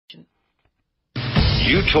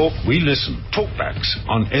You talk, we listen. Talkbacks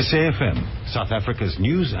on SAFM, South Africa's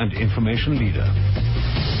news and information leader.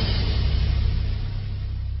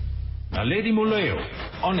 Naledi Moleo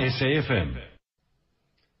on SAFM.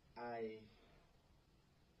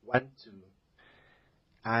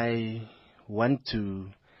 I want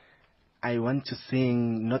to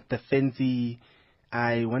sing, not the fancy.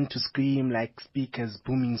 I want to scream like speakers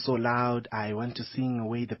booming so loud. I want to sing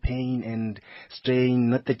away the pain and strain,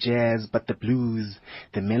 not the jazz but the blues.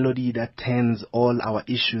 The melody that turns all our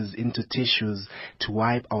issues into tissues to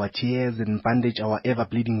wipe our tears and bandage our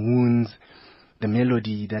ever-bleeding wounds. The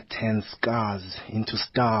melody that turns scars into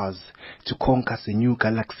stars to conquer a new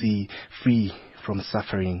galaxy free from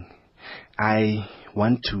suffering. I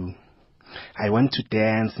want to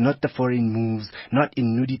dance, not the foreign moves, not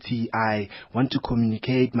in nudity. I want to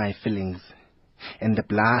communicate my feelings. And the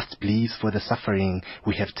blast bleeds for the suffering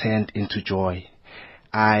we have turned into joy.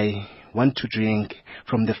 I want to drink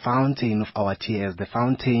from the fountain of our tears, the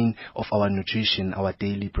fountain of our nutrition, our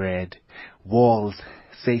daily bread. Walls,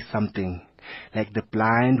 say something. Like the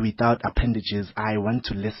blind without appendages, I want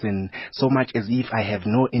to listen, so much as if I have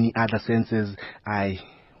no any other senses. I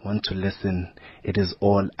want to listen. It is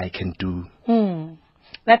all I can do.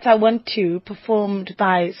 That's I Want To, performed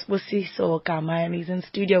by Sibusiso Gama, and he's in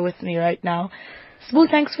studio with me right now. Sibu,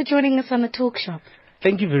 thanks for joining us on the Talk Shop.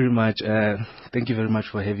 Thank you very much. Thank you very much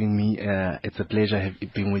for having me. It's a pleasure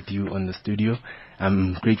being with you on the studio.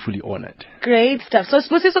 I'm gratefully honored. Great stuff. So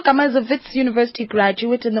Sibusiso Gama is a Wits University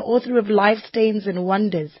graduate and the author of Life Stains and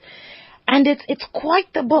Wonders. And it's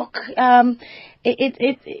quite the book.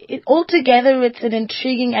 Altogether, it's an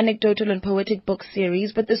intriguing anecdotal and poetic book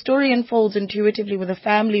series, but the story unfolds intuitively with a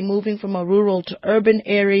family moving from a rural to urban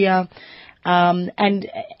area. And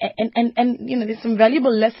you know, there's some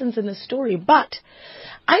valuable lessons in the story, but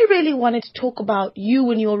I really wanted to talk about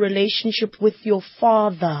you and your relationship with your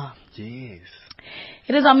father. Yes.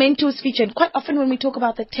 It is our mentor's feature, and quite often when we talk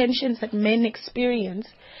about the tensions that men experience,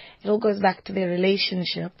 it all goes back to their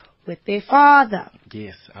relationship with their father.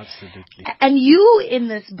 Yes, absolutely. And you in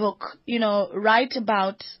this book, you know, write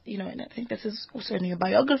about, you know, and I think this is also in your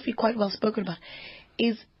biography quite well spoken about,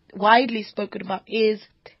 is widely spoken about, is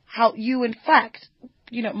how you in fact,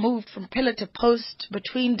 you know, moved from pillar to post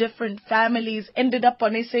between different families, ended up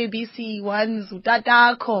on SABC One's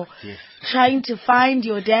Dadako, yes, trying to find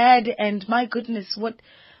your dad, and my goodness,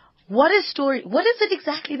 what a story. What is it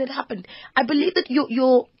exactly that happened? I believe that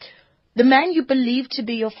the man you believe to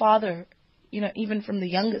be your father, you know, even from the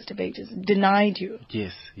youngest of ages, denied you.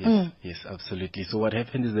 Yes, absolutely. So what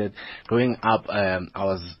happened is that growing up,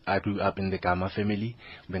 I grew up in the Gama family,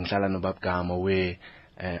 Benglala Nobab Gama, where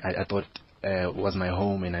I thought was my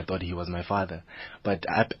home, and I thought he was my father. But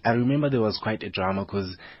I remember there was quite a drama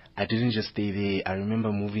because I didn't just stay there. I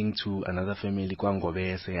remember moving to another family,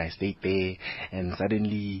 Kwangobese. I stayed there, and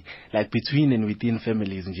suddenly, like between and within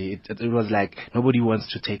families, it was like nobody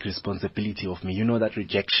wants to take responsibility of me. You know, that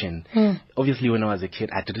rejection. Obviously, when I was a kid,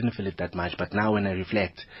 I didn't feel it that much. But now when I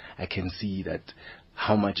reflect, I can see that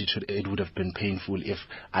how much it would have been painful if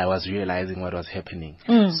I was realizing what was happening.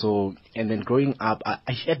 So, and then growing up, I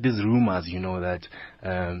heard these rumors, you know, that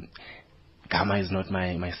Gama is not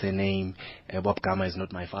my surname, Bob Gama is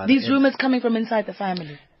not my father. These rumors coming from inside the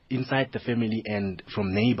family? Inside the family and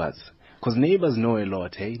from neighbors. Because neighbors know a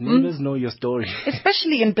lot, hey? Neighbors know your story.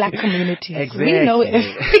 Especially in black communities. Exactly. We know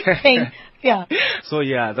everything. Yeah. So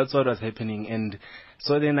yeah, that's what was happening. And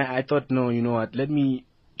so then I thought, no, you know what, let me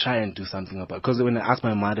try and do something about it. Because when I asked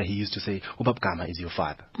my mother, he used to say, Ubab Gama is your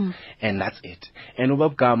father. And that's it. And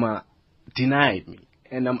Ubab Gama denied me.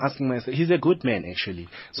 And I'm asking myself, he's a good man actually.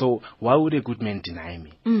 So why would a good man deny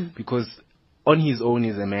me? Because on his own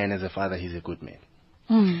as a man, as a father, he's a good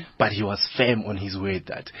man. But he was firm on his word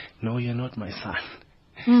that, no, you're not my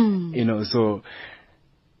son. You know, so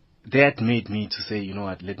that made me to say, you know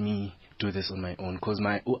what, let me do this on my own. Because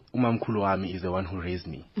my Umamkulu Wami is the one who raised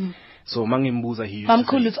me. So Mangimbuza, he used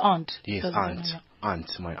Mamkulu's aunt. Yes,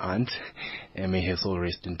 my aunt. And may her soul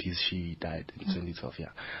rest in peace. She died in 2012, yeah.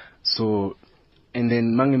 So, and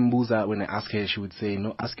then Mangimbuza, when I ask her, she would say,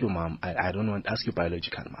 no, ask your mom. I don't want, ask your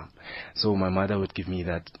biological mom. So my mother would give me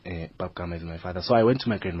that, Bab Gama is my father. So I went to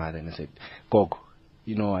my grandmother and I said, Gogo,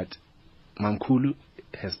 you know what, Mamkulu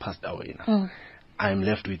has passed away now. I'm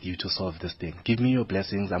left with you to solve this thing. Give me your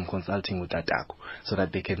blessings. I'm consulting with Dadako so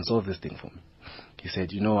that they can solve this thing for me. He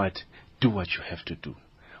said, you know what, do what you have to do.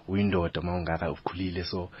 Window at Mangara of Kulile,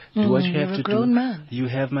 so do what you have to do. Man. You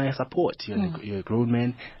have my support. You're a grown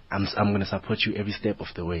man. I'm going to support you every step of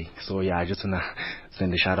the way. So yeah, I just want to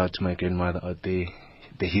send a shout out to my grandmother out there,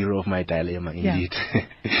 the hero of my dilemma, indeed.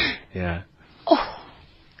 Yeah. Oh,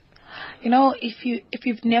 If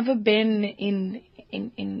you've never been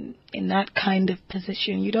in that kind of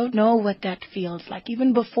position, you don't know what that feels like.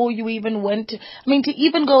 Even before you even went to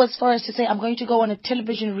even go as far as to say, I'm going to go on a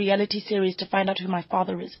television reality series to find out who my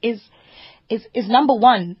father is number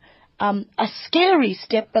one, a scary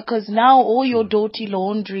step, because now all your dirty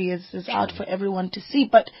laundry is out for everyone to see.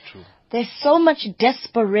 But there's so much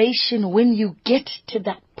desperation when you get to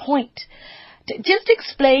that point. Just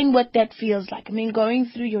explain what that feels like. Going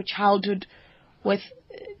through your childhood with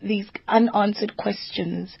these unanswered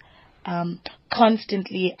questions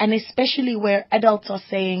constantly, and especially where adults are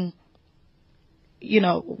saying,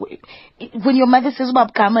 when your mother says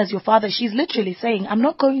Bab Gama as your father, she's literally saying, I'm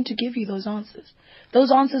not going to give you those answers.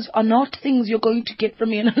 Those answers are not things you're going to get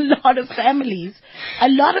from me. In a lot of families, a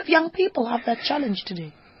lot of young people have that challenge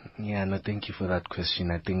today. Yeah, no, thank you for that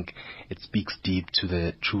question. I think it speaks deep to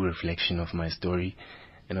the true reflection of my story.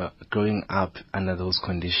 Growing up under those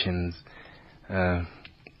conditions,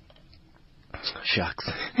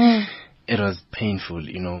 shucks, it was painful,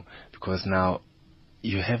 because now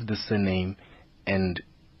you have the surname, and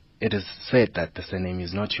it is said that the surname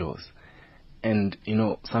is not yours. And,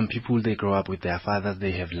 some people, they grow up with their fathers,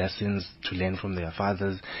 they have lessons to learn from their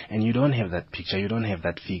fathers, and you don't have that picture, you don't have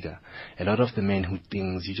that figure. A lot of the manhood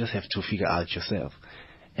things, you just have to figure out yourself.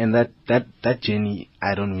 And that journey,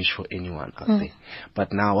 I don't wish for anyone out there.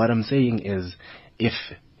 But now what I'm saying is,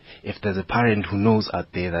 if there's a parent who knows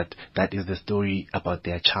out there that is the story about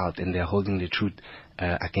their child, and they're holding the truth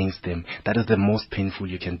against them, that is the most painful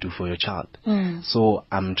you can do for your child. So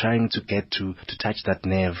I'm trying to get to touch that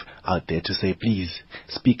nerve out there to say, please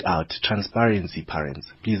speak out. Transparency,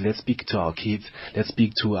 parents. Please, let's speak to our kids. Let's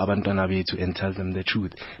speak to abantwana bethu and tell them the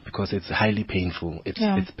truth, because it's highly painful.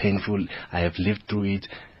 It's painful. I have lived through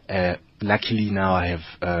it. Luckily now I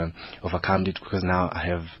have overcome it, because now I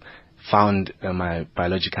have found my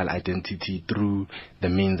biological identity through the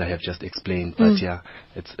means I have just explained. But yeah,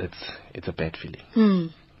 it's a bad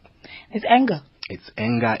feeling. It's anger. It's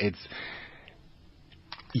anger.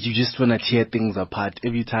 You just want to tear things apart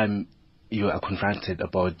every time you are confronted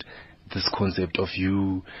about this concept of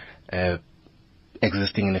you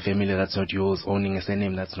existing in a family that's not yours, owning a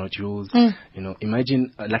surname that's not yours.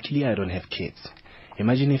 Imagine, luckily I don't have kids.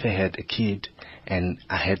 Imagine if I had a kid and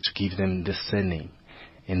I had to give them this surname.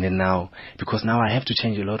 And then because now I have to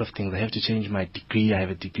change a lot of things. I have to change my degree. I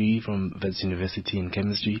have a degree from Wits University in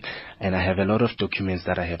chemistry, and I have a lot of documents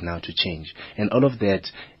that I have now to change. And all of that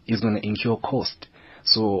is going to incur cost.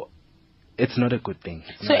 So it's not a good thing.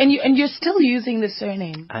 And you're still using the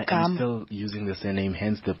surname I Gama. am still using the surname.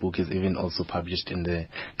 Hence, the book is even also published in the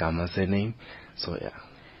Gama surname. So yeah.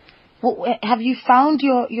 Well, have you found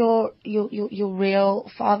your real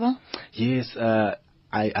father? Yes.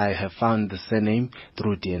 I have found the surname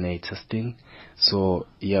through DNA testing. So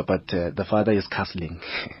yeah, but the father is castling.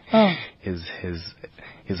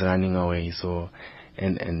 He's running away. So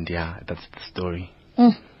and yeah, that's the story.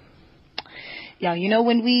 Yeah,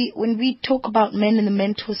 when we talk about men in the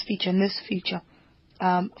mentors feature, in this feature,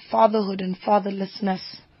 fatherhood and fatherlessness,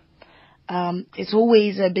 it's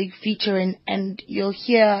always a big feature, and you'll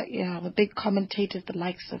hear, the big commentators, the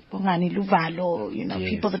likes of Bongani Luvalo, Yes.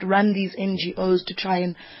 people that run these NGOs to try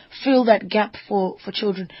and fill that gap for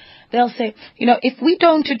children. They'll say, if we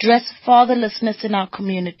don't address fatherlessness in our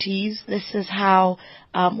communities, this is how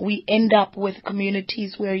we end up with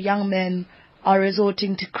communities where young men are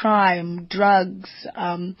resorting to crime, drugs.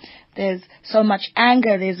 There's so much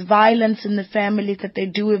anger, there's violence in the families that they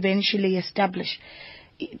do eventually establish.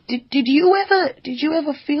 Did you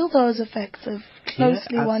ever feel those effects of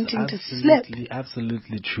closely wanting to slip?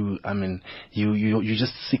 Absolutely true. I mean, you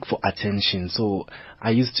just seek for attention. So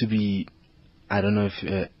I used to be, I don't know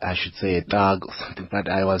if I should say a thug or something, but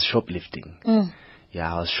I was shoplifting.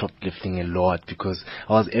 Yeah, I was shoplifting a lot because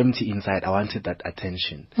I was empty inside. I wanted that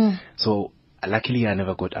attention. So luckily I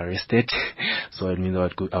never got arrested. So it means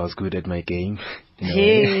I was good at my game.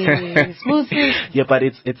 Yes. Yeah, but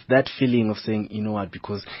it's that feeling of saying, you know what,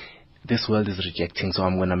 because this world is rejecting, so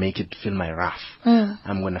I'm going to make it feel my wrath.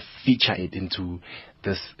 I'm going to feature it into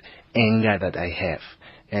this anger that I have.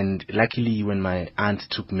 And luckily when my aunt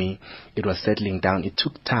took me, it was settling down. It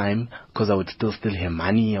took time because I would still steal her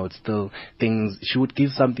money. I would steal things. She would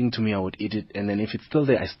give something to me, I would eat it. And then if it's still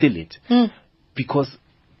there, I steal it. Because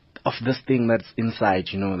of this thing that's inside,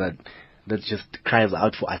 that just cries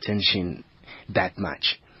out for attention that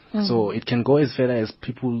much. So it can go as far as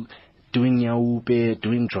people doing yaupe,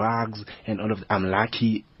 doing drugs, and all of that. I'm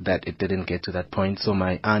lucky that it didn't get to that point. So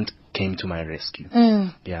my aunt came to my rescue.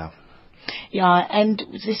 Yeah. Yeah, and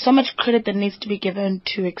there's so much credit that needs to be given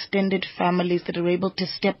to extended families that are able to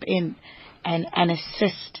step in and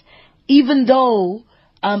assist. even though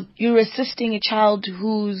you're assisting a child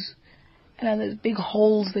who's, there's big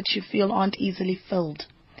holes that you feel aren't easily filled,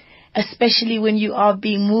 especially when you are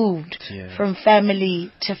being moved from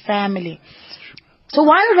family to family. So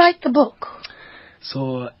why write the book?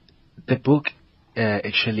 So the book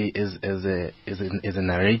actually is a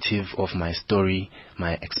narrative of my story,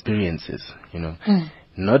 my experiences,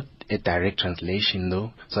 not a direct translation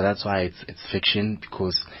though. So that's why it's fiction,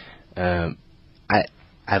 because I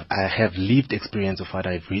have lived experience of what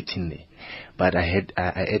I've written there, but I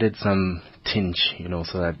added some tinge,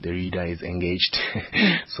 so that the reader is engaged.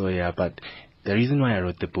 So yeah, but the reason why I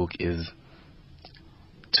wrote the book is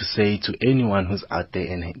to say to anyone who's out there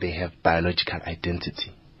and they have biological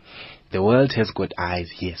identity, the world has got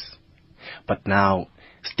eyes, yes, but now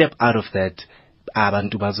step out of that.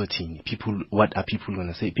 Abantu bazothini. People, what are people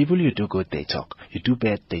gonna say? People, you do good, they talk. You do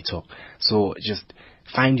bad, they talk. So just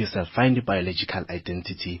find yourself, find your biological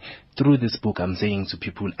identity. Through this book, I'm saying to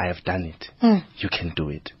people, I have done it. You can do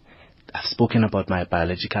it. I've spoken about my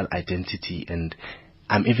biological identity, and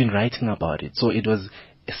I'm even writing about it. So it was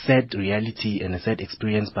a sad reality and a sad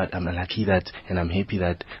experience, but I'm lucky that, and I'm happy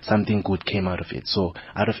that something good came out of it. So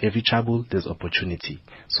out of every trouble, there's opportunity.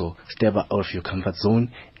 So step out of your comfort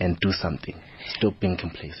zone and do something. Stop being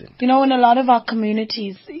complacent. In a lot of our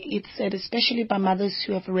communities, it's said, especially by mothers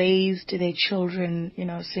who have raised their children,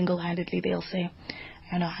 single-handedly, they'll say,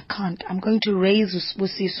 I can't. I'm going to raise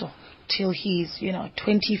Sibusiso till he's,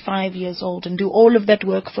 25 years old and do all of that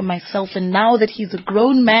work for myself. And now that he's a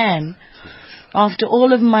grown man, after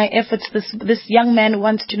all of my efforts, this young man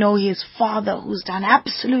wants to know his father, who's done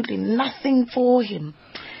absolutely nothing for him.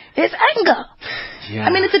 There's anger. Yeah.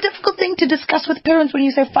 It's a difficult thing to discuss with parents when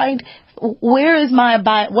you say, what is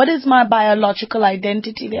my biological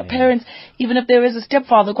identity? Their parents, even if there is a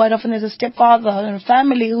stepfather, quite often there's a stepfather in a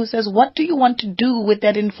family who says, what do you want to do with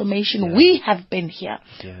that information? Yeah. We have been here.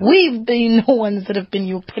 Yeah. We've been the ones that have been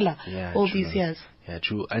your pillar all these years. Yeah,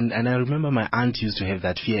 true. And I remember my aunt used to have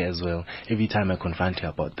that fear as well. Every time I confront her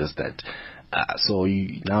about this, that so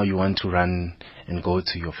now you want to run and go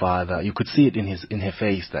to your father. You could see it in her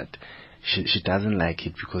face that she doesn't like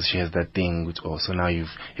it, because she has that thing which also now you've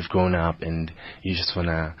grown up and you just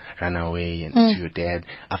wanna run away and to your dad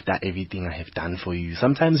after everything I have done for you.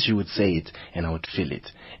 Sometimes she would say it and I would feel it,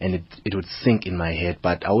 and it would sink in my head,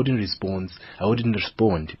 but I wouldn't respond,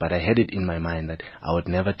 but I had it in my mind that I would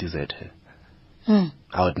never desert her.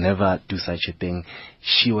 I would never do such a thing.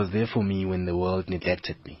 She was there for me when the world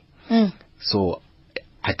neglected me. So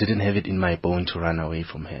I didn't have it in my bone to run away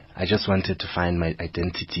from her. I just wanted to find my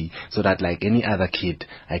identity so that, like any other kid,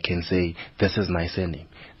 I can say, this is my surname.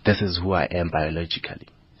 This is who I am biologically.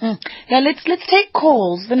 Yeah, let's take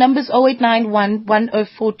calls. The number's 0891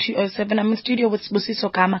 104 207. I'm in studio with Sibusiso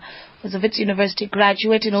Gama, who's a Wits University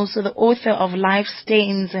graduate and also the author of Life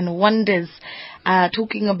Stains and Wonders,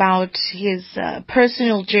 talking about his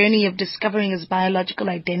personal journey of discovering his biological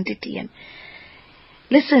identity. And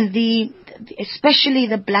listen, especially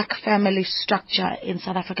the black family structure in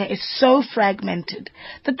South Africa is so fragmented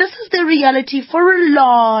that this is the reality for a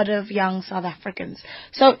lot of young South Africans.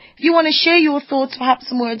 So if you want to share your thoughts, perhaps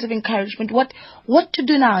some words of encouragement, what to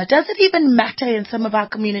do now? Does it even matter in some of our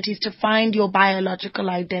communities to find your biological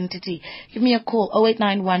identity? Give me a call,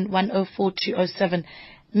 0891 104 207.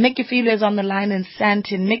 Mekifilo is on the line in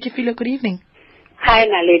Sandton. Mekifilo, good evening. Hi,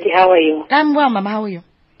 Naledi. How are you? I'm well, Mama. How are you?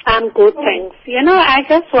 I'm good, thanks. I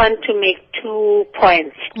just want to make 2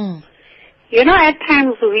 points. At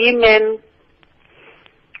times women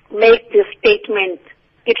make this statement,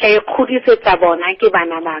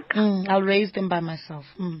 I'll raise them by myself.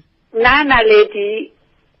 Nana lady,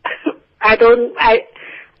 I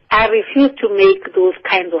refuse to make those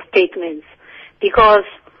kinds of statements, because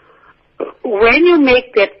when you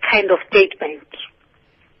make that kind of statement,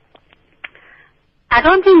 I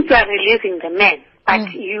don't think you are releasing the man.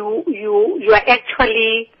 But you are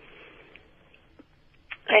actually,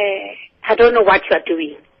 I don't know what you are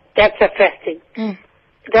doing. That's the first thing.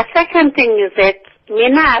 The second thing is that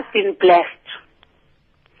Mina has been blessed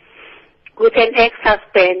with an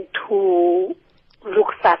ex-husband who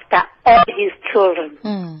looks after all his children,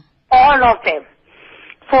 all of them.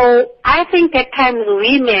 So I think at times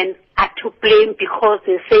women are to blame because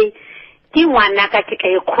they say, Mina,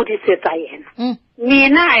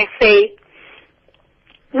 I say,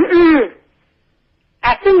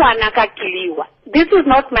 this is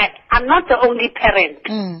not I'm not the only parent.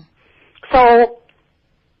 So,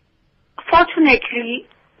 fortunately,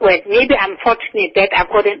 maybe I'm fortunate that I've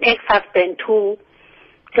got an ex-husband who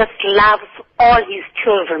just loves all his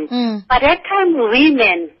children. But at times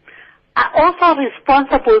women are also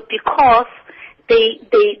responsible because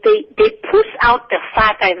they push out the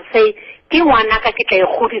father and say,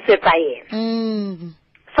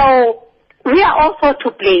 So we are also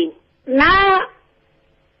to blame. Now,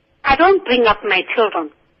 I don't bring up my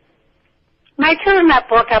children. My children are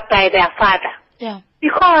brought up by their father. Yeah.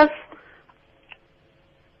 Because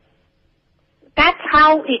that's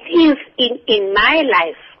how it is in my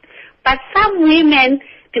life. But some women,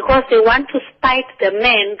 because they want to spite the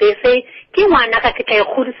men, they say,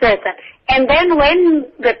 and then when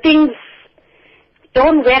the things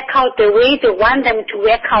don't work out the way they want them to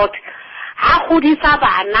work out,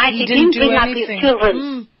 he didn't bring up his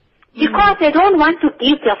children. Because they don't want to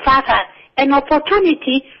give the father an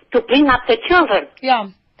opportunity to bring up the children. Yeah.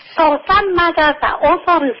 So some mothers are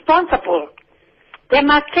also responsible. They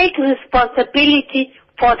must take responsibility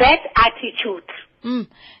for that attitude.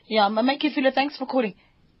 Yeah, Mama Kifilo, thanks for calling.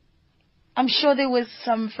 I'm sure there was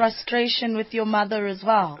some frustration with your mother as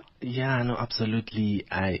well. Yeah, no, absolutely.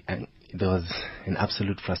 There was an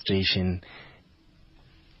absolute frustration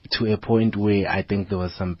to a point where I think there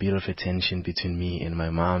was some bit of a tension between me and my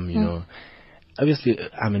mom, you know. Obviously,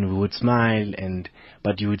 I mean, we would smile,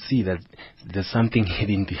 but you would see that there's something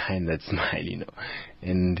hidden behind that smile, you know.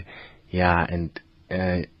 And, yeah,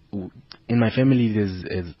 in my family,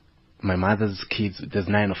 there's my mother's kids, there's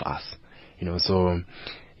 9 of us, you know, so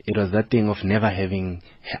it was that thing of never having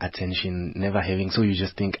attention, so you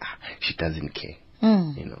just think, she doesn't care,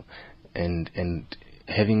 you know, and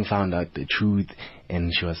having found out the truth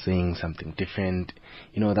and she was saying something different,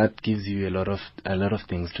 you know, that gives you a lot of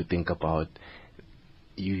things to think about.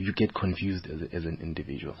 You get confused as an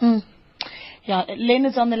individual. Yeah, Len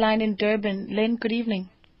is on the line in Durban. Len, good evening.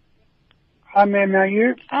 Hi, ma'am. How are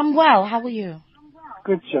you? I'm well. How are you?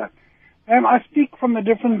 Good, sir. Ma'am, I speak from a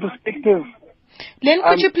different perspective. Len,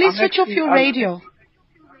 could you please switch off your radio?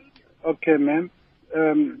 Okay, ma'am.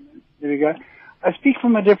 There we go. I speak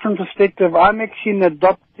from a different perspective. I'm actually an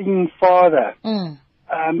adopting father.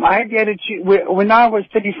 I had the attitude, when I was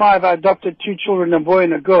 35, I adopted 2 children, a boy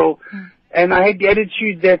and a girl. And I had the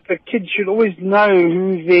attitude that the kids should always know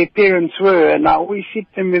who their parents were. And I always said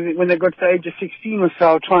to them when they got to the age of 16 or so,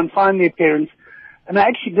 I'll try and find their parents. And I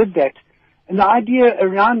actually did that. And the idea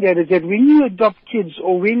around that is that when you adopt kids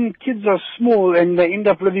or when kids are small and they end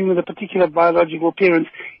up living with a particular biological parent,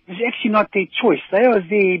 it's actually not their choice. They are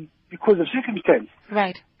there because of circumstance.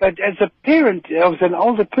 Right. But as a parent, as an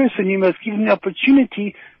older person, you must give them the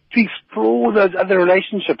opportunity to explore those other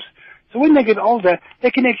relationships. So when they get older,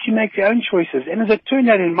 they can actually make their own choices. And as it turned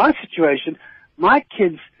out in my situation, my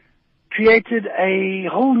kids created a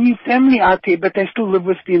whole new family out there, but they still live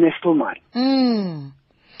with me and they're still mine.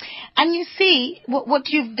 And you see, what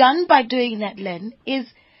you've done by doing that, Len, is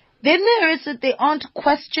then there aren't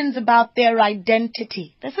questions about their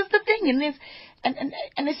identity. This is the thing,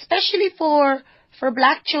 and especially for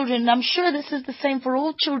black children, I'm sure this is the same for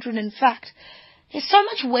all children, in fact. There's so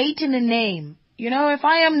much weight in a name. You know, if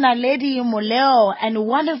I am Naledi Moleo and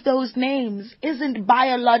one of those names isn't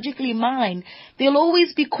biologically mine, there'll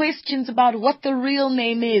always be questions about what the real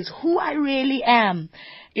name is, who I really am.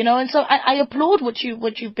 You know, and so I applaud what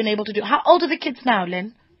you've been able to do. How old are the kids now,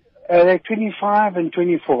 Len? They're 25 and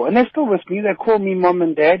 24, and they're still with me. They call me mom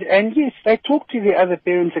and dad, and yes, they talk to their other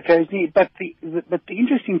parents occasionally. But the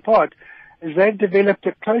interesting part is they've developed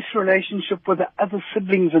a close relationship with the other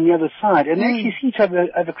siblings on the other side, and they actually see each other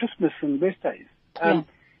over Christmas and birthdays.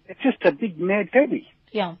 It's just a big, mad family.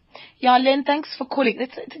 Yeah, Len, thanks for calling.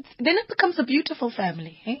 Then it becomes a beautiful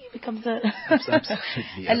family. Eh? It becomes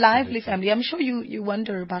a lively family. I'm sure you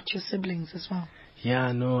wonder about your siblings as well.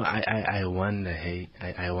 Yeah, no, I wonder,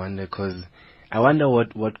 I wonder because I wonder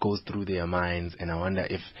what goes through their minds, and I wonder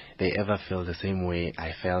if they ever feel the same way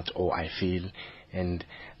I felt or I feel. And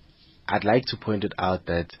I'd like to point it out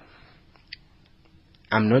that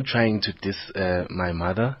I'm not trying to diss my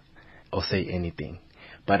mother or say anything,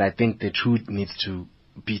 but I think the truth needs to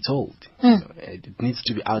be told. You know, it needs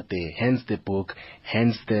to be out there. Hence the book,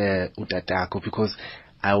 hence the utatako, because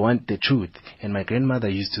I want the truth. And my grandmother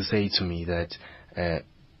used to say to me that a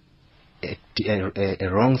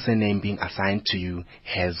wrong surname being assigned to you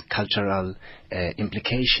has cultural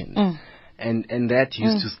implications, and that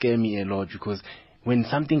used to scare me a lot, because when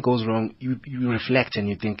something goes wrong, you reflect and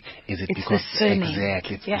you think, is it it's because the surname.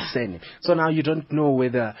 Exactly, it's the surname. So now you don't know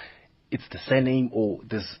whether it's the surname or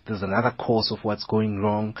there's another cause of what's going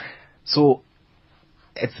wrong. So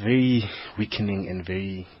it's very weakening and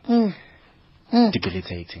very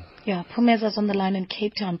debilitating. Yeah, Pumeza's on the line in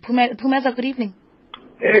Cape Town. Pumeza, good evening.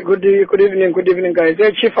 Hey, good evening, guys.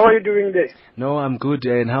 Hey, Chief, how are you doing there? No, I'm good.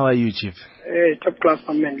 And how are you, Chief? Hey, top class,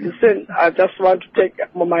 my man. Listen, I just want to take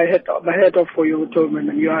my head off for you, too, man.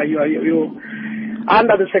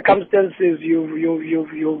 under the circumstances,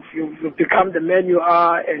 you've become the man you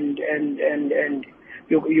are, and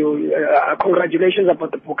congratulations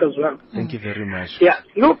about the book as well. Thank you very much. Yeah,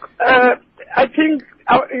 look, I think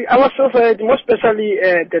our society, more especially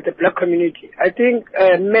the black community, I think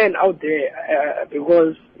men out there,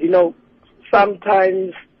 because,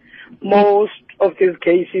 sometimes most of these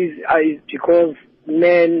cases are because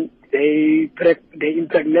men, they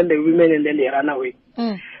impregnate the women and then they run away.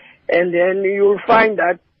 And then you'll find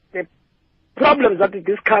that the problems that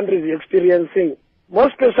this country is experiencing, more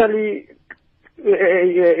especially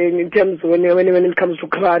in terms when it comes to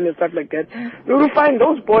crime and stuff like that, you will find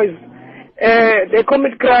those boys, they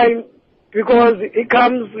commit crime because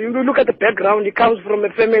you look at the background, it comes from a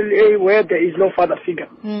family where there is no father figure.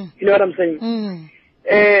 You know what I'm saying?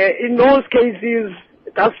 In those cases,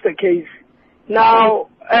 that's the case. Now,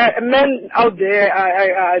 men out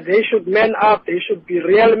there, they should man up. They should be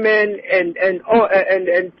real men and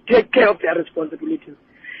take care of their responsibilities.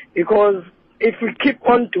 Because if we keep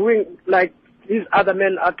on doing like these other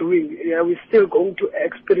men are doing, we're still going to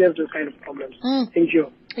experience those kind of problems. Thank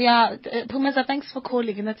you. Yeah, Pumeza, thanks for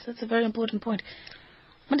calling, and that's a very important point.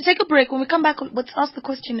 I'm going to take a break. When we come back, let's ask the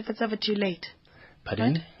question if it's ever too late.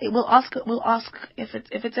 Pardon? Right? We'll ask if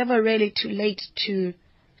it's ever really too late to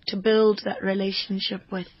build that relationship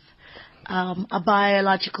with a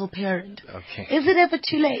biological parent. Okay. Is it ever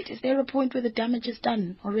too late? Is there a point where the damage is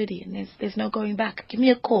done already and there's no going back? Give me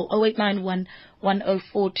a call, 0891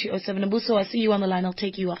 104 207. Sibusiso, I see you on the line. I'll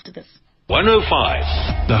take you after this.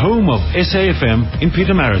 105, the home of SAFM in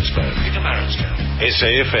Pietermaritzburg.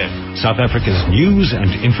 SAFM, South Africa's news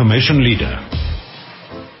and information leader.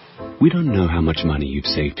 We don't know how much money you've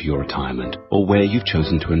saved for your retirement or where you've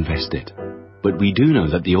chosen to invest it. But we do know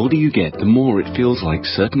that the older you get, the more it feels like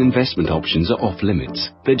certain investment options are off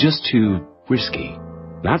limits. They're just too risky.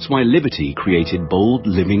 That's why Liberty created Bold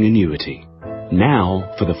Living Annuity.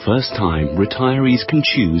 Now, for the first time, retirees can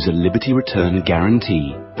choose a Liberty return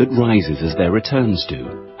guarantee that rises as their returns do,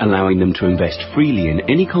 allowing them to invest freely in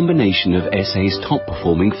any combination of SA's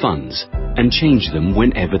top-performing funds and change them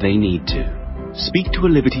whenever they need to. Speak to a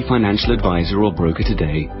Liberty financial advisor or broker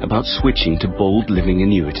today about switching to Bold Living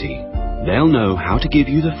Annuity. They'll know how to give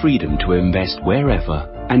you the freedom to invest wherever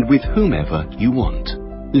and with whomever you want.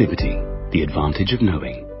 Liberty, the advantage of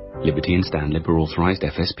knowing. Liberty and Stanlib are authorized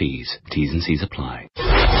FSPs. T's and C's apply.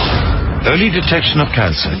 Early detection of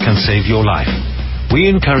cancer can save your life. We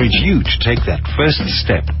encourage you to take that first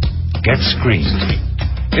step. Get screened.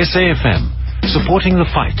 SAFM, supporting the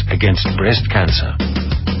fight against breast cancer.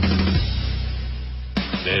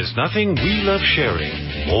 There's nothing we love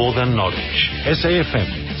sharing more than knowledge.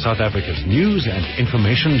 SAFM, South Africa's news and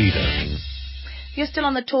information leader. You're still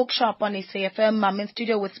on the Talk Shop on SAFM. I'm in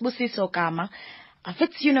studio with Sibusiso Gama, a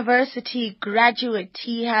Wits University graduate.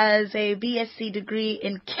 He has a BSc degree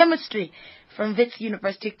in chemistry from Wits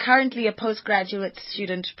University, currently a postgraduate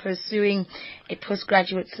student pursuing a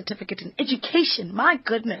postgraduate certificate in education. My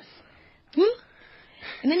goodness.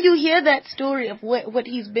 And then you hear that story of what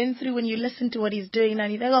he's been through when you listen to what he's doing now,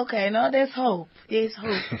 and you think, okay, no, there's hope. There's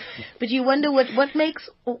hope. But you wonder what is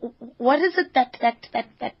it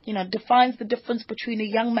that defines the difference between a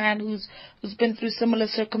young man who's been through similar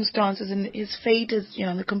circumstances and his fate is,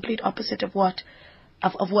 the complete opposite of what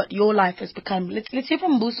your life has become. Let's hear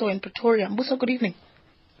from Mbuso in Pretoria. Mbuso, good evening.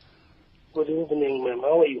 Good evening, ma'am.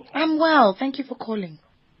 How are you? I'm well. Thank you for calling.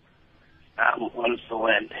 I'm also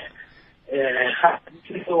well.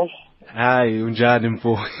 Hi, unjani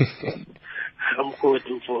mfo? I'm good,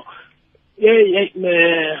 mfo.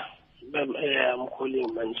 I'm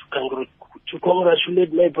calling, man, to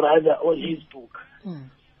congratulate my brother on his book.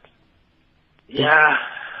 Yeah,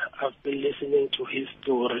 I've been listening to his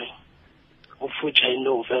story, of which I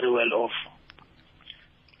know very well of.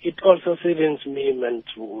 It also saddens me, man,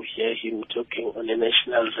 to hear him talking on the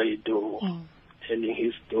national radio, telling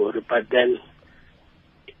his story, but then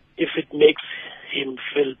if it makes him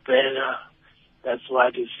feel better, that's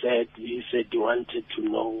what he said. He said he wanted to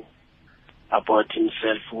know about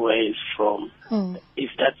himself, where he's from.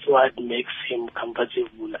 If that's what makes him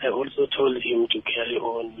comfortable, I also told him to carry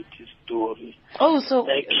on with his story. Oh, so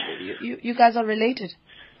you guys are related?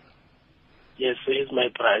 Yes, he's my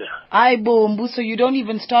brother. Mbuso, so you don't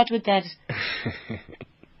even start with that.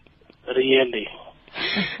 Really?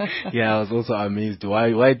 Yeah, I was also amazed.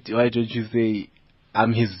 Why don't you say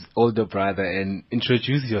I'm his older brother and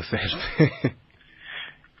introduce yourself?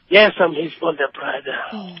 Yes, I'm his older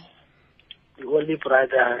brother. The only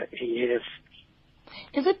brother he has.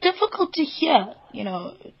 Is it difficult to hear,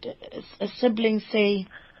 a sibling say,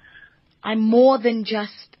 I'm more than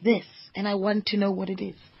just this, and I want to know what it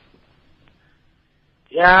is?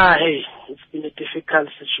 Yeah, hey, it's been a difficult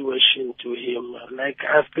situation to him. Like,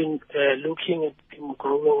 I've been looking at him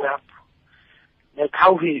growing up, like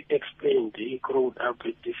how he explained he grew up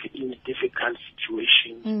in a difficult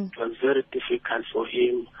situation. It was very difficult for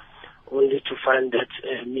him, only to find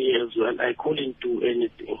that me as well, I couldn't do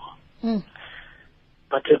anything.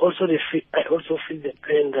 But I also feel the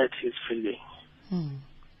pain that he's feeling.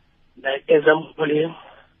 Like, as I'm calling,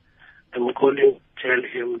 tell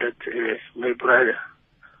him that, my brother,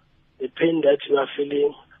 the pain that you are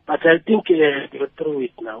feeling, but I think you're through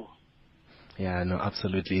it now. Yeah, no,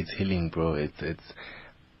 absolutely, it's healing, bro. It's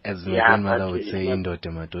as my grandmother would say, "Indoda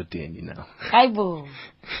madodeni now." Hi, boo.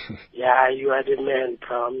 Yeah, you are the man,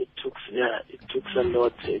 Pram. It took a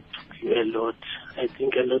lot. It took you a lot. I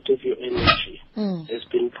think a lot of your energy has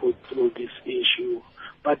been put through this issue.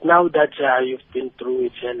 But now that you've been through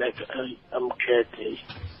it, like I'm glad.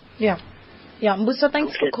 Yeah. Yeah, Mbuso,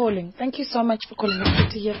 thanks for calling. Thank you so much for calling. It's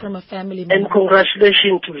good to hear from a family member. And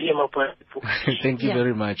congratulations to him about the book. Thank you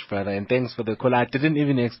very much, brother. And thanks for the call. I didn't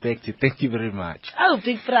even expect it. Thank you very much. Oh,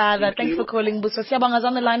 big brother. Thanks for calling, Mbuso. Siyabanga's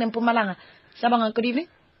on the line in Mpumalanga. Siyabanga, good evening.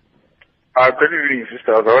 Good evening,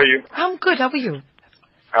 sisters. How are you? I'm good. How are you?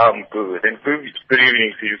 I'm good. And good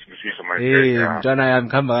evening to you, Sibusiso, my friend. Hey, John, I am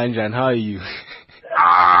Kambanjan. How are you?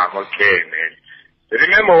 I'm okay, man.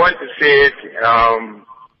 Remember what you said,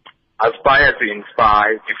 aspire to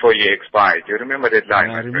inspire before you expire. Do you remember that line,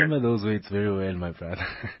 I remember those words very well, my brother.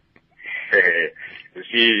 You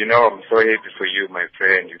see, I'm so happy for you, my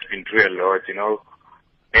friend. You've been through a lot,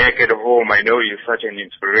 Back at home, I know you're such an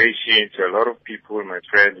inspiration to a lot of people, my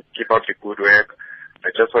friend. Keep up the good work. I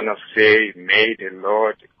just want to say, may the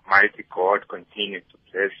Lord, mighty God, continue to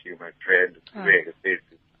bless you, my friend.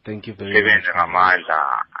 Thank you very much.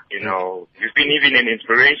 You've been even an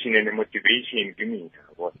inspiration and a motivation to me.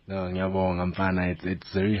 No, Ngiyabonga mfana.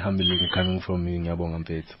 It's very humbling coming from you, Ngiyabonga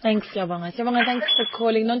mfethu. Thanks, Siabanga. Siabanga, thanks for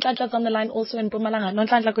calling. Nonhlanhla's on the line also in Mpumalanga.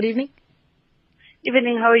 Nonhlanhla, good evening.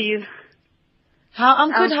 Evening, how are you?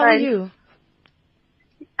 I'm good, how are you?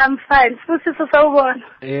 I'm fine. Sibusiso sawubona.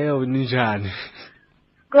 Ninjani?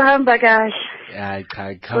 Kuhamba kahle. Yeah,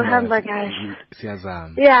 Kuhamba kahle.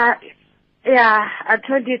 Siyazama. Yeah, I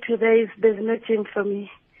told you today there's no gym for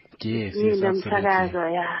me. Yes,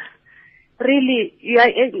 absolutely. Yeah. Really, you are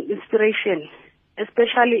an inspiration,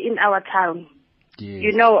 especially in our town.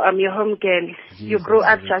 Yes. I'm your home girl. Yes, you grew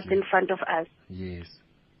up just in front of us. Yes.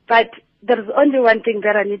 But there's only one thing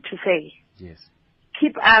that I need to say. Yes.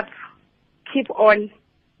 Keep up, keep on.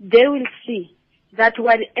 They will see that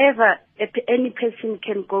whatever any person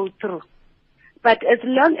can go through, but as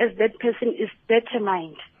long as that person is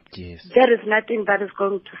determined, yes, there is nothing that is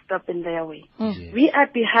going to stop in their way. Yes. We are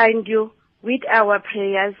behind you with our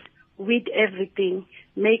prayers, with everything.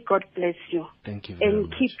 May God bless you. Thank you very much.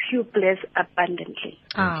 And keep you blessed abundantly.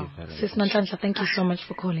 Sis Nonhlanhla, thank you so much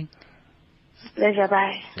for calling. Pleasure,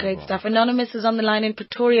 bye. Great stuff. Anonymous is on the line in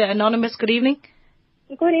Pretoria. Anonymous, good evening.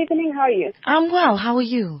 Good evening, how are you? I'm well, how are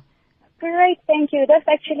you? Great, thank you. That's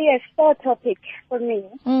actually a sore topic for me.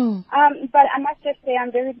 But I must just say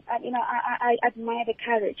I'm very, I admire the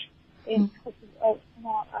courage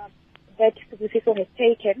that Sibusiso has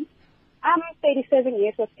taken. I'm 37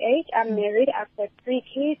 years of age. I'm married. I've got 3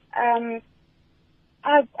 kids.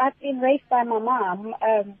 I've been raised by my mom.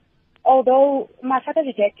 Although my father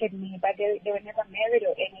rejected me, but they were never married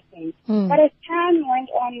or anything. But as time went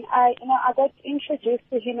on, I got introduced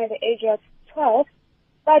to him at the age of 12.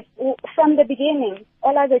 But from the beginning,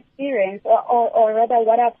 all I've experienced, or rather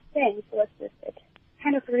what I've sensed, was this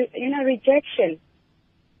kind of, rejection.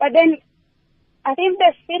 But then I think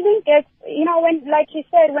the feeling gets, when, like you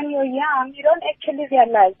said, when you're young, you don't actually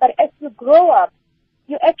realize. But as you grow up,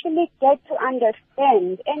 you actually get to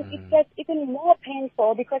understand. And it gets even more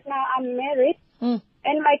painful because now I'm married.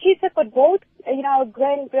 And my kids have got both,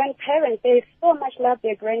 grandparents. They so much love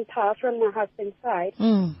their grandpa from my husband's side.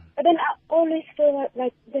 But then I always feel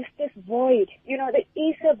like there's this void.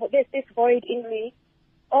 There's this void in me.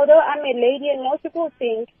 Although I'm a lady and most people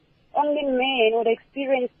think only men would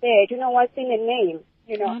experience that, what's in a name,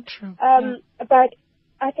 Not true. But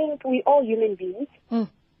I think we all human beings.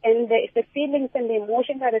 And the feelings and the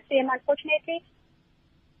emotions are the same. Unfortunately,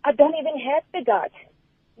 I don't even have the guts,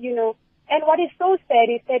 And what is so sad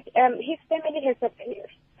is that his family has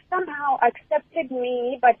somehow accepted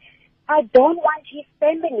me, but I don't want his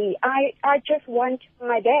family. I just want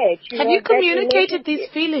my dad. Have you communicated these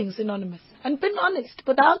feelings, Anonymous? And been honest,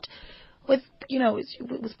 with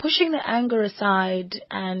pushing the anger aside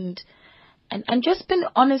and just been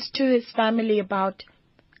honest to his family about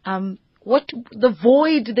what the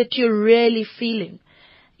void that you're really feeling.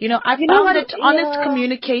 I found that honest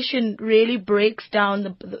communication really breaks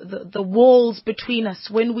down the walls between us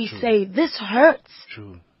when we say, this hurts.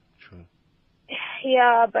 True.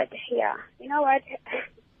 Yeah, but you know what?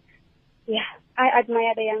 Yeah, I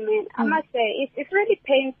admire the young man. I must say, it's really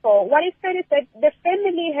painful. What is said is that the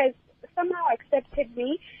family has somehow accepted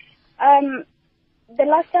me. The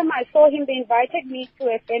last time I saw him, they invited me to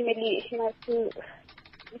a family,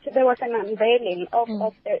 there was an unveiling of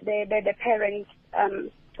the parents'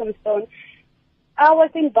 tombstone. I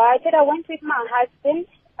was invited. I went with my husband.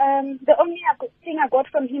 The only thing I got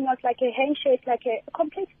from him was like a handshake, like a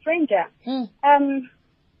complete stranger.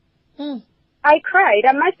 I cried,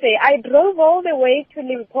 I must say. I drove all the way to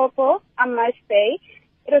Limpopo, I must say.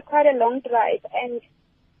 It was quite a long drive. And,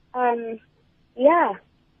 I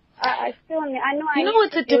know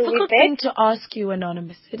it's a difficult thing to ask you,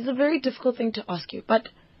 Anonymous. It is a very difficult thing to ask you. But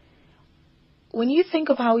when you think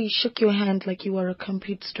of how he shook your hand like you were a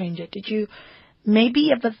complete stranger, did you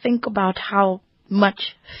maybe ever think about how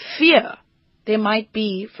much fear there might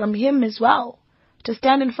be from him as well, to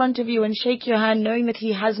stand in front of you and shake your hand knowing that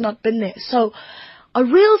he has not been there? So a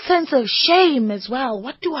real sense of shame as well.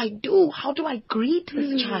 What do I do? How do I greet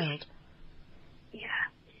this child? Yeah.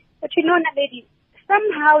 But Naledi,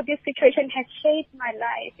 somehow this situation has shaped my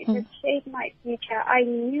life. It has shaped my future. I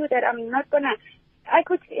knew that I'm not going to...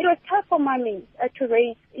 it was tough for mommy to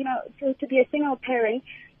raise, to be a single parent.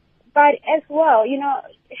 But as well,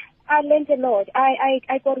 I learned a lot.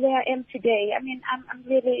 I got where I am today. I mean, I'm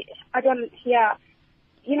really, I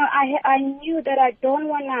knew that I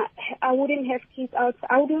wouldn't have kids out.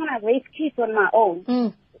 I wouldn't want to raise kids on my own.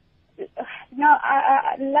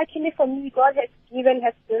 Luckily for me, God has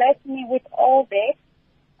blessed me with all this.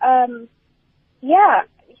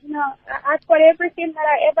 I've got everything that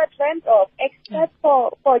I ever dreamt of, except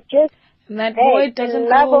for just and that void doesn't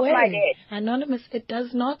go away. Anonymous, it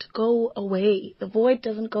does not go away. The void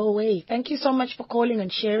doesn't go away. Thank you so much for calling and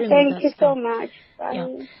sharing with us. Thank you so much. Bye. Yeah.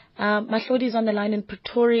 Mahlodi is on the line in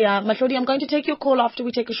Pretoria. Mahlodi, I'm going to take your call after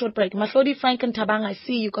we take a short break. Mahlodi, Frank and Tabang, I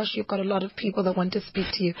see you. Gosh, you've got a lot of people that want to speak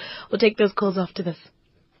to you. We'll take those calls after this.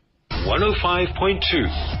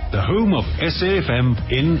 105.2, the home of SAFM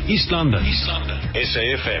in East London.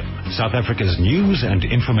 SAFM, South Africa's news and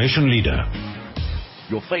information leader.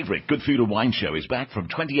 Your favorite Good Food and Wine show is back from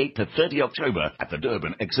 28th to 30 October at the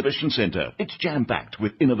Durban Exhibition Centre. It's jam-packed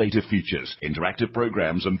with innovative features, interactive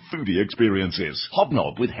programs and foodie experiences.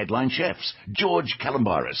 Hobnob with headline chefs George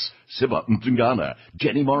Kalambaris, Siba Mtungana,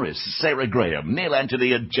 Jenny Morris, Sarah Graham, Neil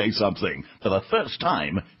Anthony and Jay Something for the first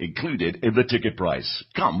time included in the ticket price.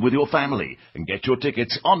 Come with your family and get your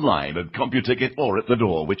tickets online at CompuTicket or at the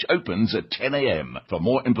door, which opens at 10 a.m. For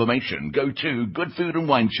more information, go to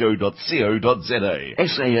goodfoodandwineshow.co.za.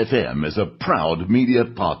 SAFM is a proud media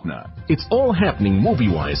partner. It's all happening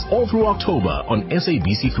movie-wise all through October on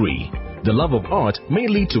SABC3. The love of art may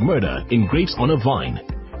lead to murder in Grapes on a Vine,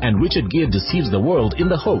 and Richard Gere deceives the world in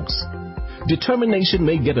The Hoax. Determination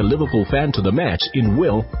may get a Liverpool fan to the match in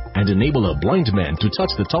Will and enable a blind man to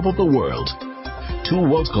touch the top of the world. Two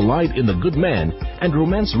worlds collide in The Good Man, and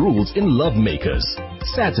romance rules in Love Makers.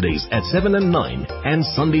 Saturdays at 7 and 9 and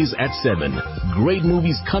Sundays at 7. Great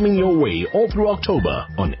movies coming your way all through October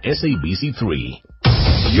on SABC3.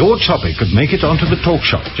 Your topic could make it onto the talk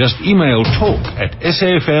shop. Just email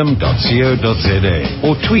talk@safm.co.za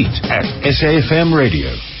or tweet @SAFM Radio.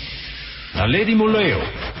 Naledi Moleo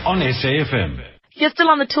on SAFM. You're still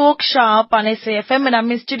on the talk shop on SAFM, and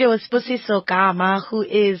I'm in studio with Sibusiso Gama, who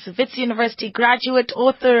is Wits University graduate,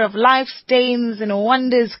 author of Life Stains and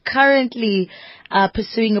Wonders, currently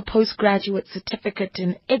pursuing a postgraduate certificate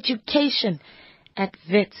in education at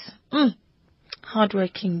Wits.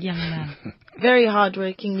 Hardworking young man. Very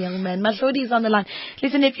hardworking young man. Mahlodi is on the line.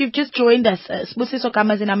 Listen, if you've just joined us, Sibusiso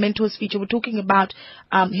Gama is in our Mentors feature. We're talking about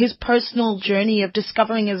his personal journey of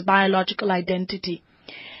discovering his biological identity.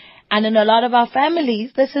 And in a lot of our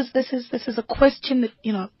families, this is a question that,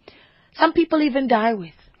 some people even die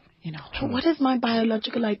with. What is my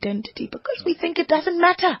biological identity? Because we think it doesn't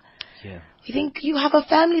matter. Yeah. We think you have a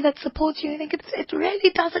family that supports you. You think it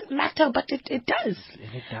really doesn't matter, but it does.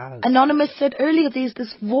 It does. Anonymous said earlier, there's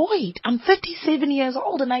this void. I'm 57 years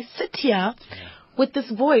old and I sit here with this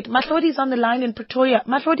void. Mahlodi's on the line in Pretoria.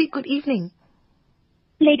 Mahlodi, good evening.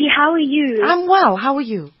 Lady, how are you? I'm well. How are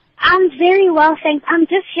you? I'm very well, thanks. I'm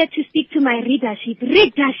just here to speak to my readership.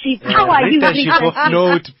 How are you? Readership of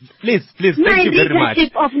note. Please, thank you very much. My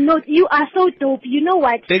readership of note. You are so dope. You know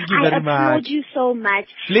what? Thank you very much. I applaud you so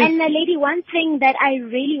much. Please. And lady, one thing that I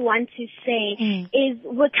really want to say is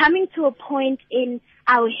we're coming to a point in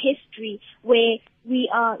our history where we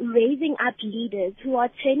are raising up leaders who are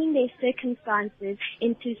turning their circumstances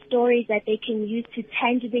into stories that they can use to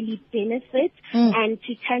tangibly benefit and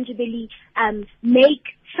to tangibly make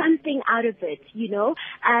something out of it, you know.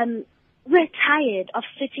 We're tired of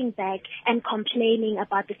sitting back and complaining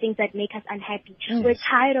about the things that make us unhappy. We're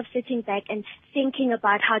tired of sitting back and thinking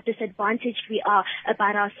about how disadvantaged we are,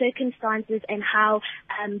 about our circumstances and how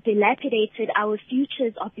dilapidated our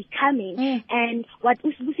futures are becoming. And what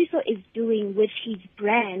Sibusiso is doing with his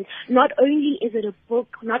brand, not only is it a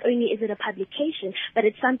book, not only is it a publication, but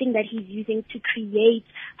it's something that he's using to create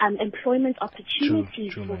employment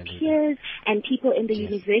opportunities for peers and people in the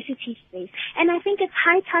university space. And I think it's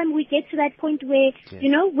high time we get to that point where,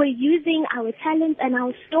 you know, we're using our talents and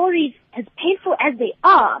our stories, as painful as they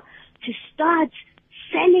are, to start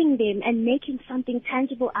selling them and making something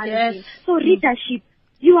tangible out of them. So readership,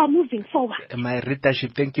 you are moving forward. My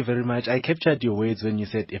readership, thank you very much. I captured your words when you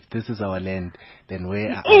said, if this is our land, then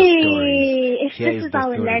where are our stories? If this is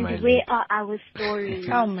our land, where are our stories?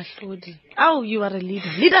 Oh, Masudi. Oh, you are a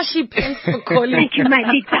leader. Leadership, thanks for calling. Thank you, my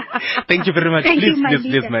leader. Thank you very much. Thank Please, you, my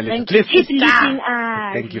leader. my leader. Please, keep leading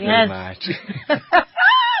us. Thank you very much.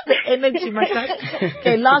 The energy, my God.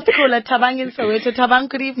 Okay, last caller, Tabang in Soweto. Tabang,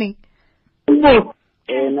 good evening.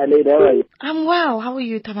 Naledi, how are you? I'm well. How are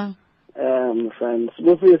you, Tabang? Friend.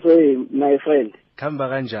 Sibusiso, my friend. Kamba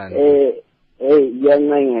kanjani? Hey, young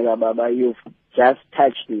man, Baba, you've just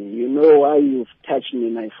touched me. You know why you've touched me,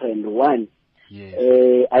 my friend? One,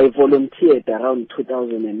 I volunteered around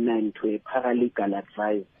 2009 to a paralegal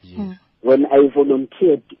advisor. When I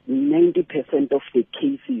volunteered, 90% of the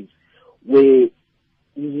cases were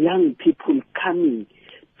young people coming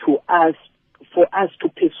to us for us to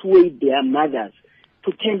persuade their mothers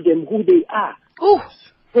to tell them who they are,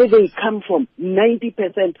 where they come from.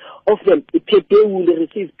 90% of them, today will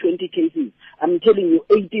receive 20 cases. I'm telling you,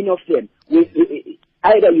 18 of them,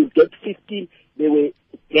 either you get 15, they were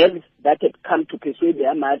girls that had come to persuade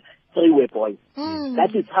their mothers, 3 were boys.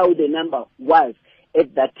 That is how the number was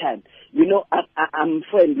at that time. You know, I'm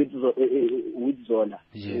friend with Zola,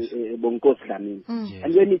 Bonkos Lamin.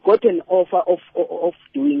 And when he got an offer of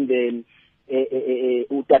doing the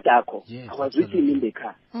Utatako, I was with him in the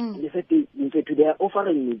car. And he said, they are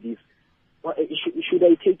offering me this. Should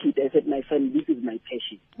I take it? I said, my friend, this is my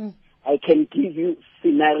passion. I can give you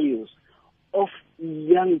scenarios of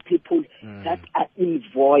young people that are in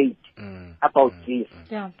void about this.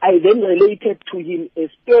 I then related to him a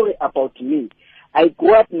story about me. I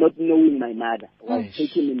grew up not knowing my mother. I was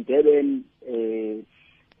taken in Durban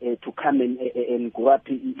to come and grow up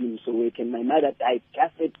in Soweto. And my mother died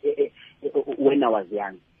just when I was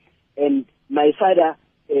young. And my father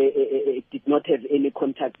did not have any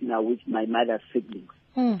contact now with my mother's siblings.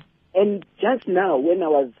 And just now, when I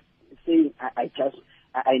was saying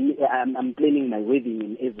I'm planning my wedding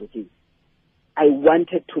and everything, I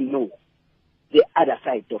wanted to know the other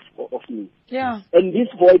side of me. And this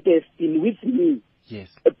void has been with me.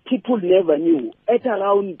 People never knew. At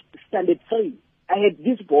around standard 3, I had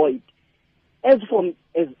this void as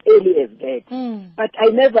early as that. But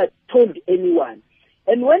I never told anyone.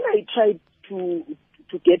 And when I tried to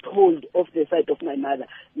get hold of the side of my mother,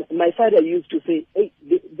 my father used to say, hey,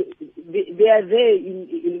 they are there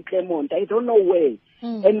in Claremont. I don't know where.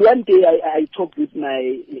 And one day I talked with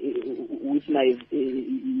my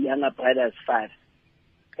younger brother's father.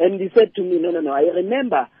 And he said to me, no, I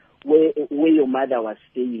remember where your mother was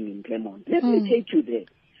staying in Claremont. Let me take you there.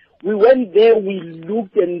 We went there, we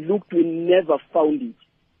looked and looked, we never found it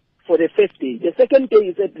for the first day. The second day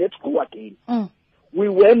he said, let's go again. We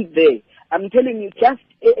went there. I'm telling you, just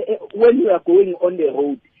when we are going on the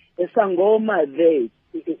road, a Sangoma there,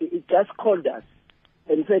 it just called us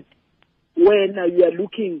and said, when you are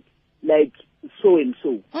looking like so and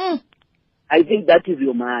so, I think that is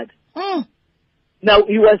your mother. Now,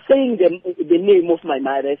 you are saying the name of my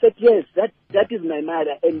mother. I said, yes, that is my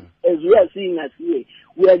mother. And as we are seeing us here,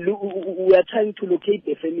 we are trying to locate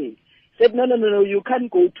the family. I said, no, you can't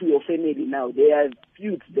go to your family now. There are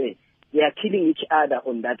feuds there. They are killing each other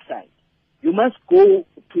on that side. You must go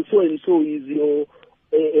to so-and-so is your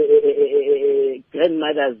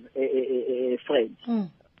grandmother's friend.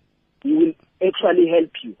 He will actually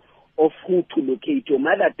help you of who to locate. Your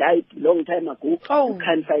mother died long time ago. You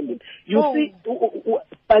can't find him. You see,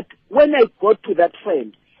 but when I got to that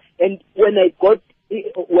friend, and when I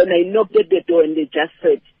knocked at the door and they just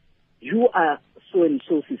said, you are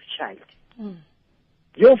so-and-so's child.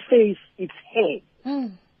 Your face is hair.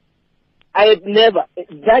 I had never,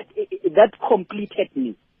 that completed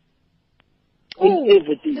me in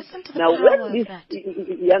everything. Now, when this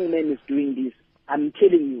young man is doing this, I'm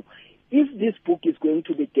telling you, if this book is going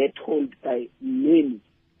to be get hold by many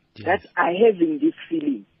that are having this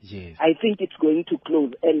feeling, I think it's going to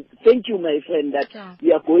close. And thank you, my friend, that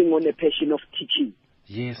we are going on a passion of teaching.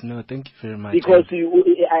 Yes, no, thank you very much. Because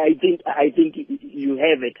I think you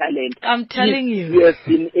have a talent. I'm telling you. You have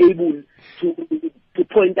been able to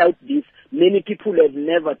point out this. Many people have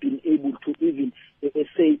never been able to even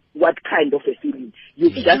say what kind of a feeling.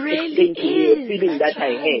 You've just explained to me a feeling that I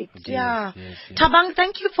had. Yeah. Thabang,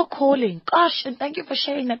 thank you for calling. Gosh, and thank you for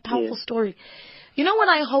sharing that powerful story. You know what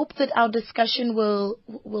I hope that our discussion will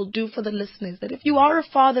do for the listeners? That if you are a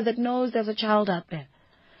father that knows there's a child out there,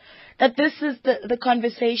 that this is the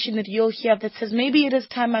conversation that you'll hear that says, maybe it is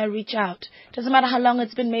time I reach out. Doesn't matter how long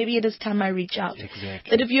it's been, maybe it is time I reach out. Exactly.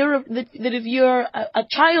 That if you're a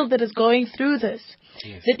child that is going through this,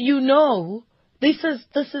 that you know this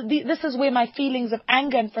is where my feelings of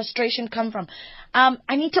anger and frustration come from.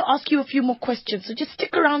 I need to ask you a few more questions, so just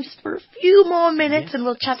stick around just for a few more minutes and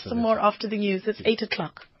we'll chat some more after the news. It's 8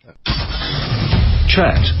 o'clock.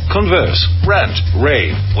 Chat, converse, rant,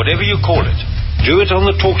 rave, whatever you call it. Do it on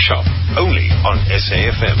the Talk Shop, only on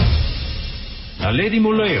SAFM. Now, Lady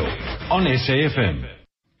Moleo on SAFM.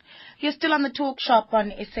 You're still on the Talk Shop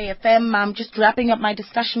on SAFM. I'm just wrapping up my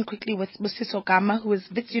discussion quickly with Sibusiso Gama, who is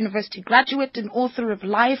Wits University graduate and author of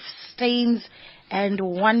Life, Stains and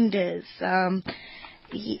Wonders.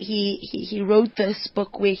 He wrote this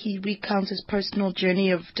book where he recounts his personal journey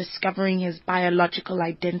of discovering his biological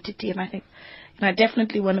identity, and I think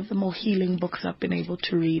definitely one of the more healing books I've been able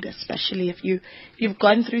to read, especially if you've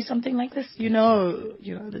gone through something like this, you know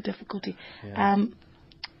the difficulty. An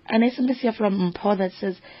SMS here from Mpho that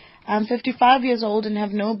says, I'm 55 years old and have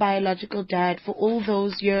no biological dad for all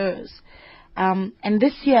those years. And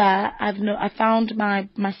this year I found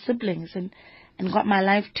my siblings and got my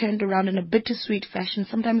life turned around in a bittersweet fashion.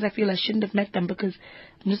 Sometimes I feel I shouldn't have met them because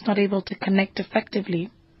I'm just not able to connect effectively,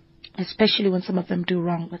 especially when some of them do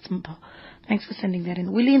wrong. That's Mpho. Thanks for sending that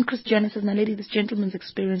in. Willie and Christiana says, now lady, this gentleman's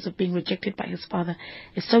experience of being rejected by his father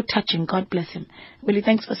is so touching. God bless him. Willie,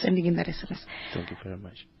 thanks for sending in that SMS. Thank you very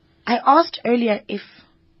much. I asked earlier if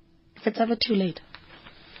it's ever too late.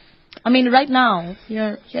 I mean, right now,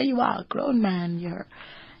 here you are, a grown man, you're,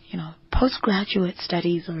 postgraduate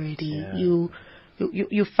studies already. Yeah.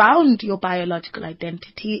 You found your biological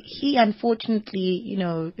identity. He unfortunately,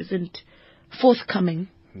 isn't forthcoming.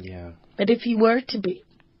 Yeah. But if he were to be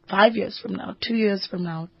 5 years from now, 2 years from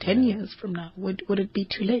now, 10 years from now, would it be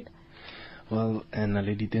too late? Well, and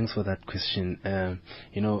lady, thanks for that question.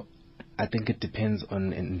 I think it depends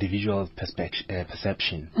on individual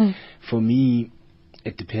perception. For me,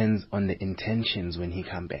 it depends on the intentions when he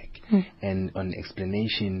come back and on the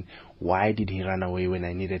explanation. Why did he run away when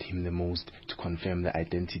I needed him the most to confirm the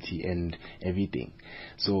identity and everything?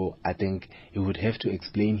 So I think he would have to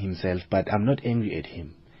explain himself, but I'm not angry at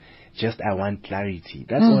him. Just I want clarity.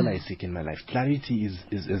 That's all I seek in my life. Clarity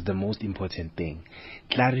is the most important thing.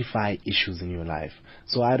 Clarify issues in your life.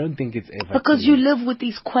 So I don't think it's ever because you live with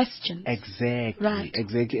these questions. Exactly. Right.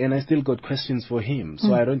 Exactly. And I still got questions for him.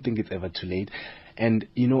 So I don't think it's ever too late. And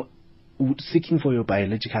seeking for your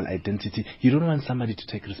biological identity, you don't want somebody to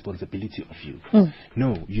take responsibility of you.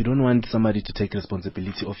 No, you don't want somebody to take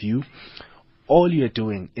responsibility of you. All you're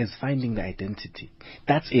doing is finding the identity.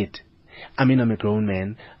 That's it. I mean, I'm a grown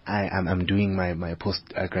man. I'm doing my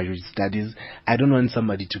postgraduate studies. I don't want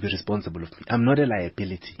somebody to be responsible of me. I'm not a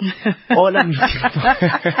liability. All I'm looking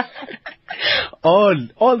for,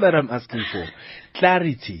 all that I'm asking for,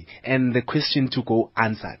 clarity and the question to go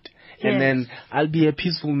answered. And then I'll be a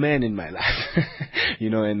peaceful man in my life,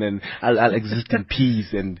 and then I'll exist in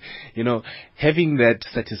peace and, having that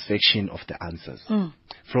satisfaction of the answers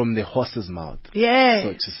from the horse's mouth,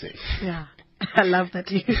 so to say. Yeah. I love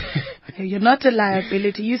that. You're not a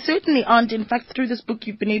liability. You certainly aren't. In fact, through this book,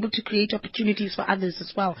 you've been able to create opportunities for others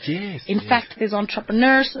as well. Yes. In fact, there's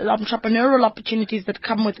entrepreneurial opportunities that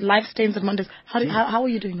come with Life, Stains and Wonders. How are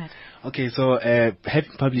you doing that? Okay, so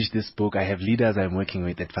having published this book, I have leaders I'm working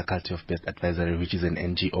with at Faculty of Best Advisory, which is an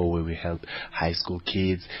NGO where we help high school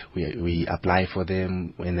kids. We apply for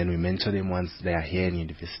them, and then we mentor them once they are here in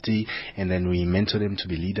university, and then we mentor them to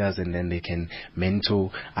be leaders, and then they can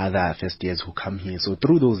mentor other first years who come here. So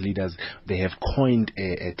through those leaders, they have coined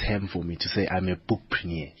a term for me to say I'm a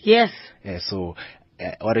bookpreneur. Yes. So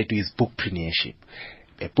what I do is bookpreneurship.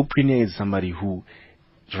 A bookpreneur is somebody who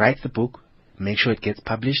writes the book, make sure it gets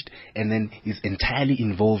published, and then is entirely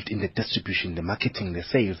involved in the distribution, the marketing, the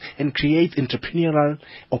sales, and creates entrepreneurial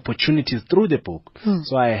opportunities through the book.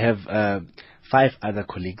 So I have 5 other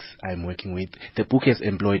colleagues I'm working with. The book has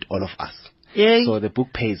employed all of us. Yay. So the book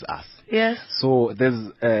pays us. Yes. So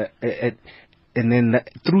there's and then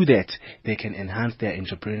through that, they can enhance their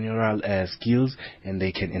entrepreneurial skills, and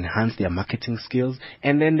they can enhance their marketing skills,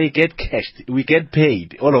 and then they get cashed. We get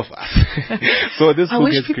paid, all of us. So this I book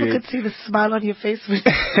wish is people great. could see the smile on your face.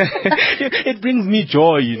 It brings me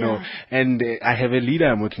joy, you know. And I have a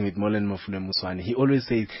leader I'm working with, Molen Mofule Muswane. He always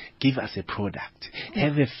says, give us a product.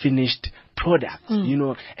 Have a finished product, you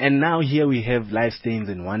know. And now here we have Life Stains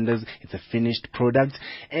and Wonders. It's a finished product.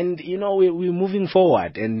 And, you know, we're moving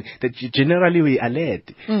forward. And that generally we are led.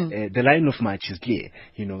 The line of march is clear,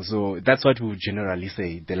 you know. So that's what we would generally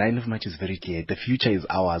say. The line of march is very clear. The future is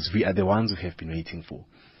ours. We are the ones who have been waiting for.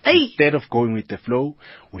 Instead of going with the flow,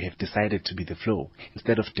 we have decided to be the flow.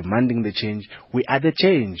 Instead of demanding the change, we are the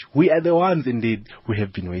change. We are the ones, indeed, we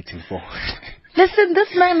have been waiting for. Listen,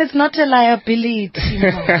 this man is not a liability.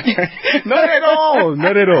 Not at all.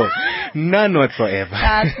 Not at all. None whatsoever.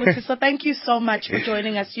 So thank you so much for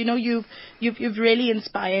joining us. You know, you've really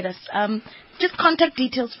inspired us. Just contact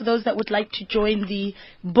details for those that would like to join the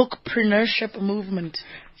bookpreneurship movement.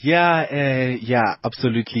 Yeah,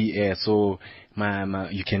 absolutely. So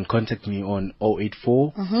you can contact me on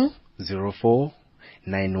 084 04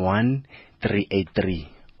 91 383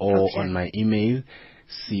 or on my email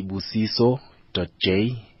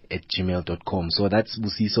sibusiso.j@gmail.com. So that's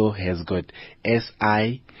Sibusiso has got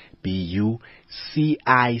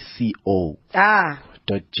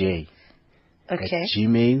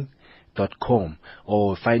SIBUCICO.j@gmail.com,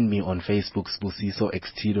 or find me on Facebook, Sibusiso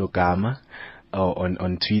Gama.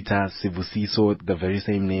 On Twitter, Sibusiso, the very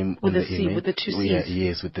same name with on the the C, email. with the two C's.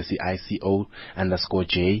 Yes, with the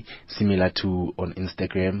CICO_J, similar to on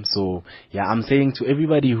Instagram. So yeah, I'm saying to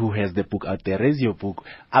everybody who has the book out there, raise your book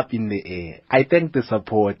up in the air. I thank the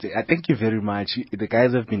support. I thank you very much. The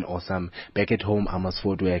guys have been awesome. Back at home,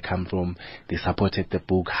 Amersfoort, where I come from, they supported the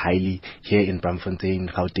book highly. Here in Braamfontein,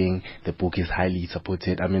 Gauteng, the book is highly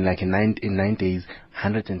supported. I mean, like in 9 days,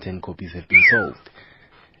 110 copies have been sold.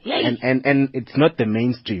 And it's not the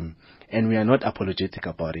mainstream, and we are not apologetic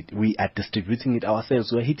about it. We are distributing it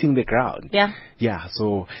ourselves. We're hitting the ground. Yeah.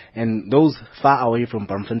 So, and those far away from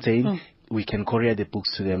Braamfontein, we can courier the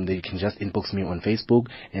books to them. They can just inbox me on Facebook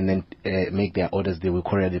and then make their orders. They will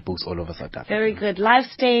courier the books all over South Africa. Very good. Life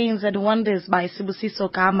Stains and Wonders by Sibusiso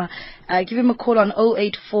Gama. Give him a call on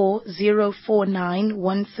 084 049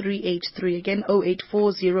 1383. Again,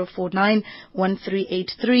 084 049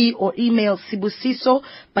 1383, or email Sibusiso,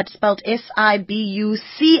 but spelled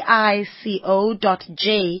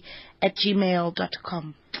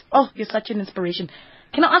SIBUCICO.j@gmail.com. Oh, you're such an inspiration.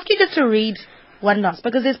 Can I ask you just to read one last,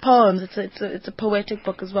 because there's poems. It's a poetic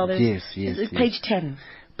book as well. Yes. Page 10.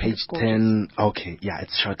 Page 10. Okay, yeah,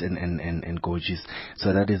 it's short and gorgeous.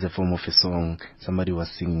 So that is a form of a song somebody was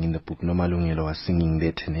singing in the book. Nomalungelo was singing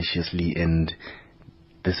there tenaciously, and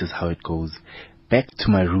this is how it goes. Back to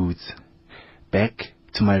my roots.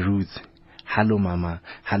 Hello mama,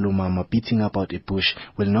 beating about a bush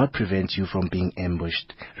will not prevent you from being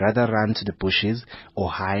ambushed. Rather run to the bushes, or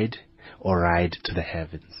hide, or ride to the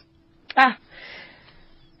heavens.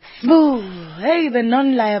 Smooth. Hey, the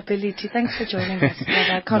non-liability. Thanks for joining us.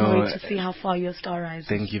 I can't wait to see how far your star rises.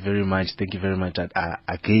 Thank you very much.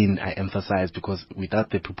 Again, I emphasize, because without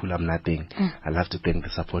the people, I'm nothing. I love to thank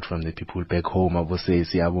the support from the people back home. I will say,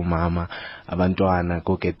 siyabo mama, abantwana,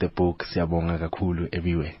 go get the book, siyabonga kakhulu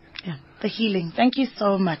everywhere. Yeah, the healing. Thank you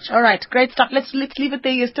so much. All right, great stuff. Let's leave it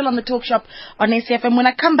there. You're still on the Talk Shop on SAFM. When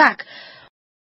I come back,